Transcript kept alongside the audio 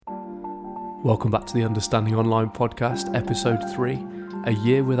Welcome back to the Understanding Online podcast, episode 3, A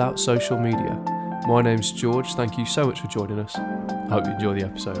Year Without Social Media. My name's George, thank you so much for joining us. I hope you enjoy the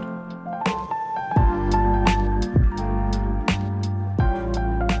episode.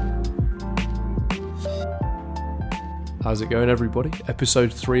 How's it going, everybody?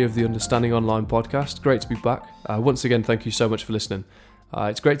 Episode 3 of the Understanding Online podcast. Great to be back. Once again, thank you so much for listening.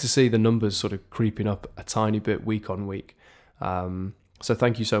 It's great to see the numbers sort of creeping up a tiny bit week on week. So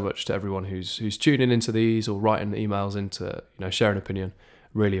thank you so much to everyone who's tuning into these or writing emails into, share an opinion.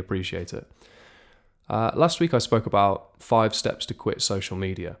 Really appreciate it. Last week I spoke about 5 steps to quit social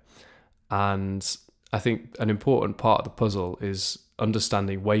media. And I think an important part of the puzzle is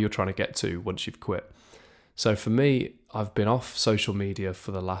understanding where you're trying to get to once you've quit. So for me, I've been off social media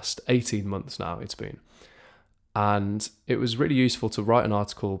for the last 18 months now, it's been. And it was really useful to write an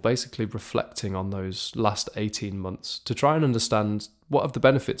article basically reflecting on those last 18 months to try and understand what have the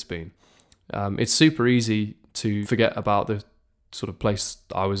benefits been. It's super easy to forget about the sort of place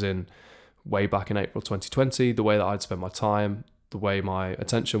I was in way back in April 2020, the way that I'd spent my time, the way my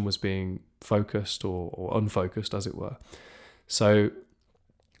attention was being focused or unfocused, as it were. So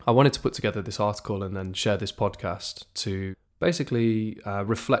I wanted to put together this article and then share this podcast to basically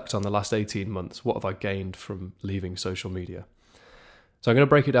reflect on the last 18 months. What have I gained from leaving social media? So I'm going to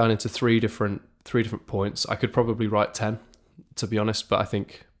break it down into three different points. I could probably write 10, to be honest, but I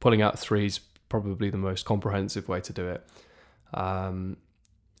think pulling out 3 is probably the most comprehensive way to do it. And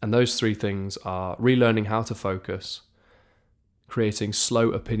those 3 things are relearning how to focus, creating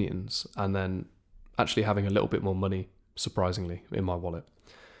slow opinions, and then actually having a little bit more money, surprisingly, in my wallet.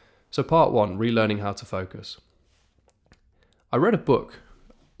 So part 1, relearning how to focus. I read a book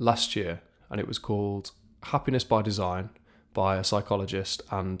last year and it was called Happiness by Design by a psychologist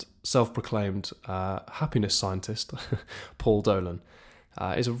and self-proclaimed happiness scientist, Paul Dolan.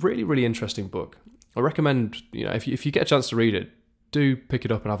 It's a really, really interesting book. I recommend, if you get a chance to read it, do pick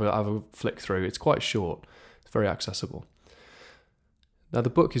it up and have a flick through. It's quite short. It's very accessible. Now, the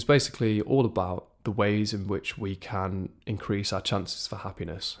book is basically all about the ways in which we can increase our chances for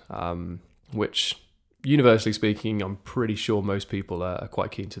happiness, which, universally speaking, I'm pretty sure most people are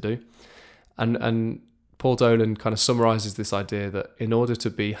quite keen to do. And Paul Dolan kind of summarizes this idea that in order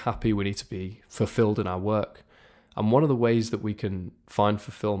to be happy, we need to be fulfilled in our work. And one of the ways that we can find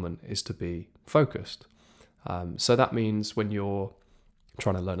fulfillment is to be focused. So that means when you're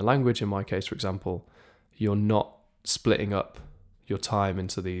trying to learn a language, in my case, for example, you're not splitting up your time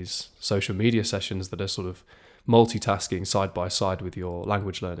into these social media sessions that are sort of multitasking side by side with your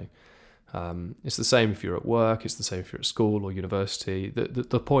language learning. It's the same if you're at work, it's the same if you're at school or university.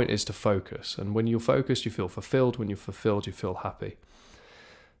 The point is to focus. And when you're focused, you feel fulfilled. When you're fulfilled, you feel happy.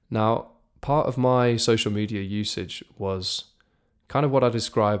 Now, part of my social media usage was kind of what I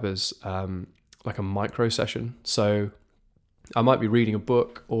describe as like a micro session. So I might be reading a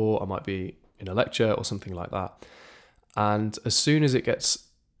book or I might be in a lecture or something like that. And as soon as it gets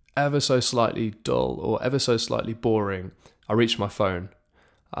ever so slightly dull or ever so slightly boring, I reach my phone.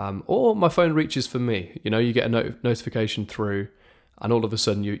 Or my phone reaches for me. You get a notification through and all of a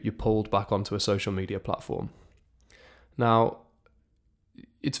sudden you're pulled back onto a social media platform. Now,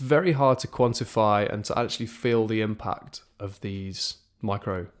 it's very hard to quantify and to actually feel the impact of these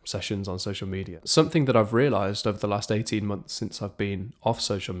micro sessions on social media. Something that I've realized over the last 18 months since I've been off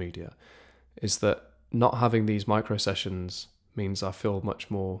social media is that not having these micro sessions means I feel much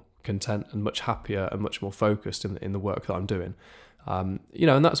more content and much happier and much more focused in the work that I'm doing. And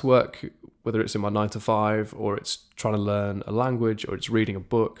that's work, whether it's in my 9 to 5 or it's trying to learn a language or it's reading a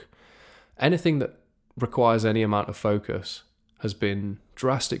book. Anything that requires any amount of focus has been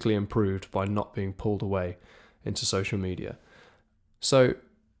drastically improved by not being pulled away into social media. So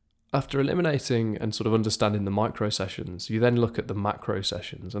after eliminating and sort of understanding the micro sessions, you then look at the macro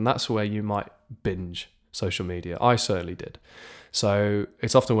sessions, and that's where you might binge social media. I certainly did. So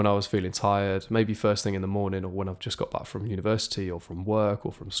it's often when I was feeling tired, maybe first thing in the morning or when I've just got back from university or from work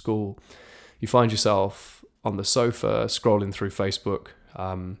or from school, you find yourself on the sofa scrolling through Facebook.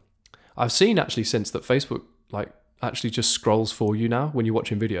 I've seen actually since that Facebook actually just scrolls for you now when you're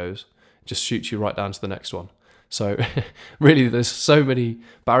watching videos, just shoots you right down to the next one. So really there's so many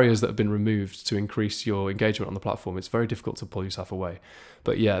barriers that have been removed to increase your engagement on the platform. It's very difficult to pull yourself away.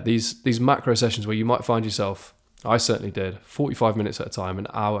 But yeah, these macro sessions where you might find yourself, I certainly did, 45 minutes at a time, an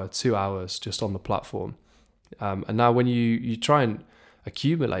hour, 2 hours just on the platform. And now when you try and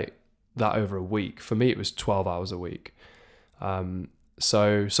accumulate that over a week, for me it was 12 hours a week.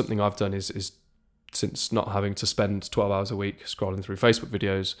 So something I've done is since not having to spend 12 hours a week scrolling through Facebook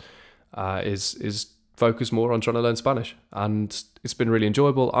videos, is focus more on trying to learn Spanish. And it's been really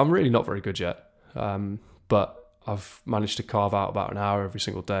enjoyable. I'm really not very good yet, but I've managed to carve out about an hour every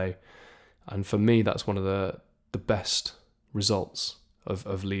single day. And for me, that's one of the best results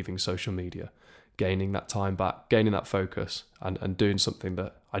of leaving social media, gaining that time back, gaining that focus, and doing something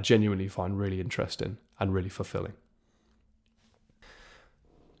that I genuinely find really interesting and really fulfilling.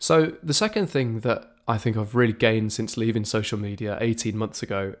 So the second thing that I think I've really gained since leaving social media 18 months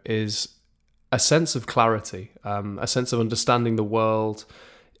ago is a sense of clarity, a sense of understanding the world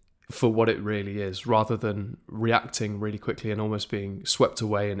for what it really is, rather than reacting really quickly and almost being swept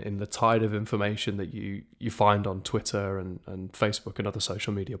away in the tide of information that you find on Twitter and Facebook and other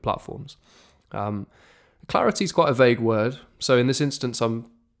social media platforms. Clarity is quite a vague word. So in this instance,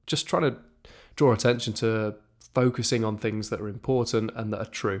 I'm just trying to draw attention to focusing on things that are important and that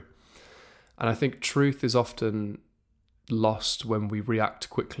are true. And I think truth is often lost when we react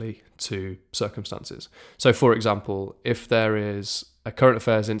quickly to circumstances. So for example, if there is a current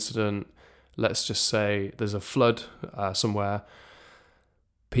affairs incident, let's just say there's a flood somewhere,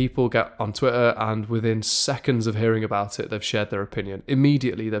 people get on Twitter and within seconds of hearing about it, they've shared their opinion.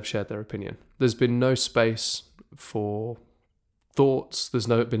 Immediately they've shared their opinion. There's been no space for thoughts, there's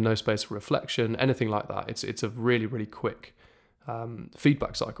been no space for reflection, anything like that. It's a really, really quick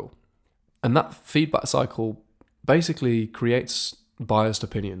feedback cycle. And that feedback cycle basically creates biased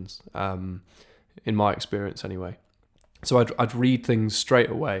opinions, in my experience anyway. So I'd read things straight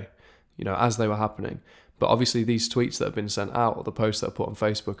away, as they were happening. But obviously these tweets that have been sent out or the posts that are put on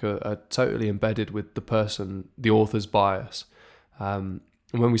Facebook are totally embedded with the author's bias. And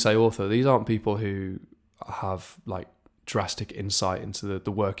when we say author, these aren't people who have like drastic insight into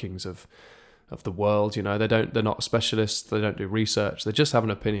the workings of the world. They're not specialists. They don't do research. They just have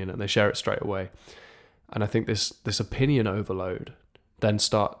an opinion and they share it straight away. And I think this opinion overload then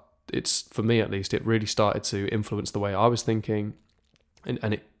for me at least, it really started to influence the way I was thinking.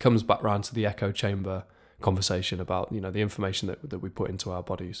 And it comes back round to the echo chamber conversation about, the information that we put into our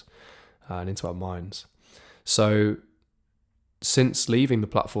bodies and into our minds. So since leaving the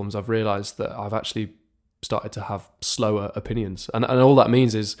platforms, I've realized that I've actually started to have slower opinions. And all that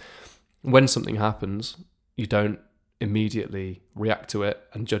means is when something happens, you don't immediately react to it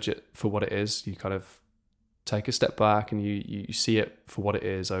and judge it for what it is. You kind of take a step back and you see it for what it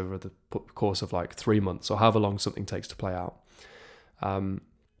is over the course of like 3 months or however long something takes to play out. And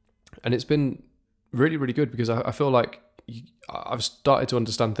it's been really, really good because I feel like I've started to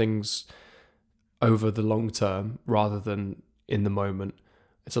understand things over the long term rather than in the moment.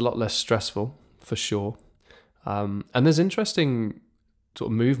 It's a lot less stressful for sure. And there's interesting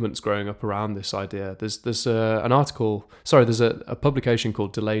sort of movements growing up around this idea. There's a publication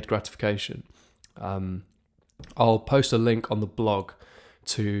called Delayed Gratification. I'll post a link on the blog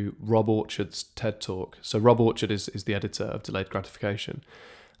to Rob Orchard's TED Talk. So Rob Orchard is the editor of Delayed Gratification,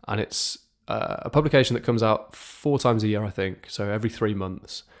 and it's a publication that comes out 4 times a year, I think, so every 3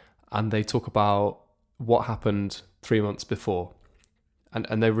 months, and they talk about what happened 3 months before,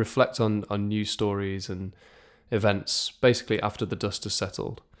 and they reflect on news stories and events basically after the dust has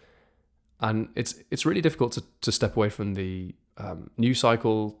settled. And it's really difficult to step away from the news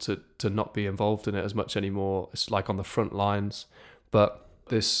cycle, to not be involved in it as much anymore. It's like on the front lines. But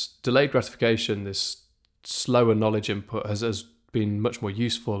this delayed gratification, this slower knowledge input has been much more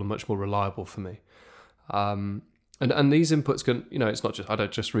useful and much more reliable for me. And these inputs can, it's not just, I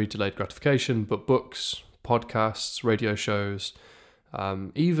don't just read delayed gratification, but books, podcasts, radio shows,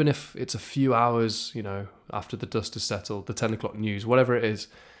 even if it's a few hours, after the dust has settled, the 10 o'clock news, whatever it is,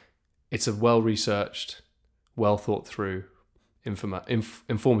 it's a well-researched, well-thought-through,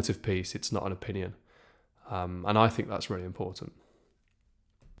 informative piece. It's not an opinion. And I think that's really important.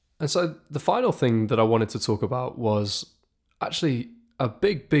 And so the final thing that I wanted to talk about was actually a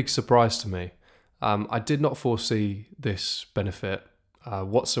big, big surprise to me. I did not foresee this benefit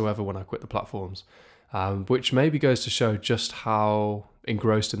whatsoever when I quit the platforms, which maybe goes to show just how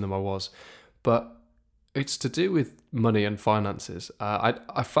engrossed in them I was. But it's to do with money and finances.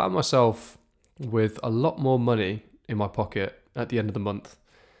 I found myself with a lot more money in my pocket at the end of the month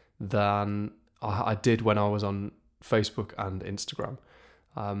than I did when I was on Facebook and Instagram.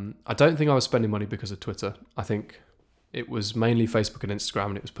 I don't think I was spending money because of Twitter. I think it was mainly Facebook and Instagram,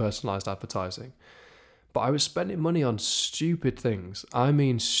 and it was personalized advertising. But I was spending money on stupid things. I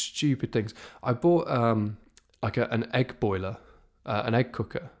mean, stupid things. I bought an egg boiler, an egg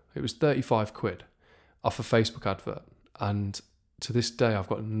cooker. It was 35 quid off a Facebook advert. And to this day, I've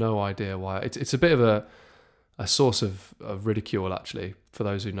got no idea why. It's a bit of a source of ridicule, actually, for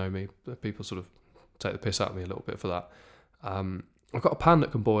those who know me. People sort of take the piss out of me a little bit for that. I've got a pan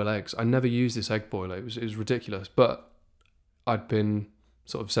that can boil eggs. I never used this egg boiler. It was ridiculous. But I'd been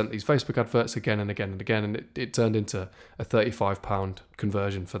sort of sent these Facebook adverts again and again and again, and it turned into a £35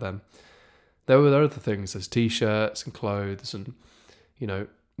 conversion for them. There were other things. There's T-shirts and clothes, and, you know,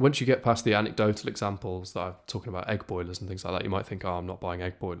 once you get past the anecdotal examples that I'm talking about, egg boilers and things like that, you might think, oh, I'm not buying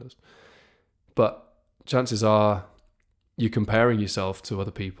egg boilers. But chances are you're comparing yourself to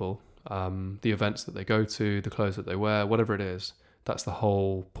other people, the events that they go to, the clothes that they wear, whatever it is. That's the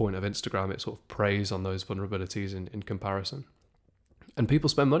whole point of Instagram. It sort of preys on those vulnerabilities in comparison. And people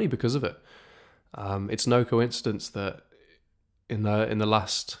spend money because of it. It's no coincidence that in the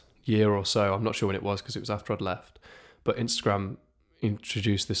last year or so, I'm not sure when it was because it was after I'd left, but Instagram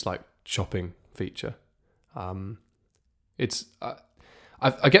introduced this like shopping feature. I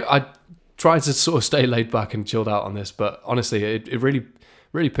try to sort of stay laid back and chilled out on this, but honestly, it really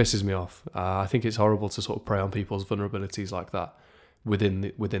pisses me off. I think it's horrible to sort of prey on people's vulnerabilities like that within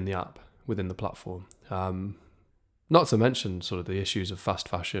the app, within the platform. Not to mention sort of the issues of fast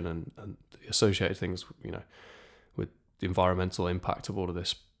fashion and the associated things, you know, with the environmental impact of all of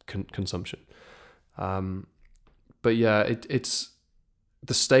this consumption. But yeah, it's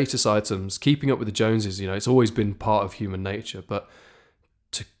the status items, keeping up with the Joneses, you know, it's always been part of human nature, but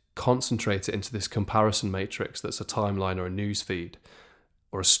to concentrate it into this comparison matrix that's a timeline or a news feed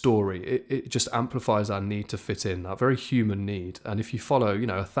or a story, it just amplifies our need to fit in, that very human need. And if you follow, you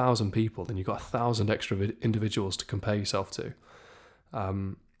know, 1,000 people, then you've got 1,000 extra individuals to compare yourself to.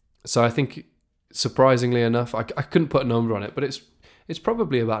 So I think, surprisingly enough, I couldn't put a number on it, but it's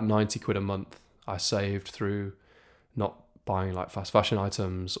probably about 90 quid a month I saved through not buying like fast fashion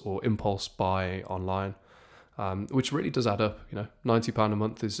items or impulse buy online, which really does add up. You know, £90 a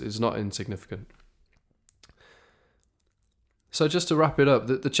month is not insignificant. So just to wrap it up,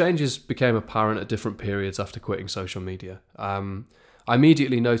 the changes became apparent at different periods after quitting social media. I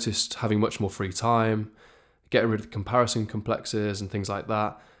immediately noticed having much more free time, getting rid of the comparison complexes and things like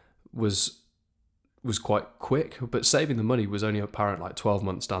that was quite quick, but saving the money was only apparent like 12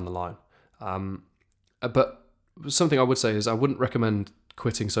 months down the line. But something I would say is I wouldn't recommend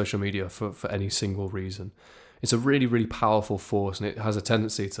quitting social media for any single reason. It's a really, really powerful force, and it has a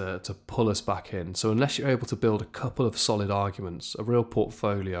tendency to pull us back in. So unless you're able to build a couple of solid arguments, a real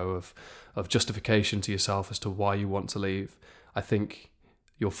portfolio of justification to yourself as to why you want to leave, I think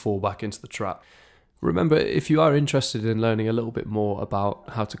you'll fall back into the trap. Remember, if you are interested in learning a little bit more about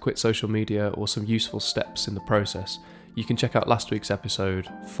how to quit social media or some useful steps in the process, you can check out last week's episode,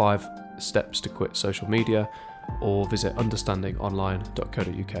 5 Steps to Quit Social Media, or visit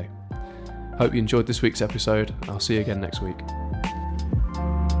understandingonline.co.uk. Hope you enjoyed this week's episode, and I'll see you again next week.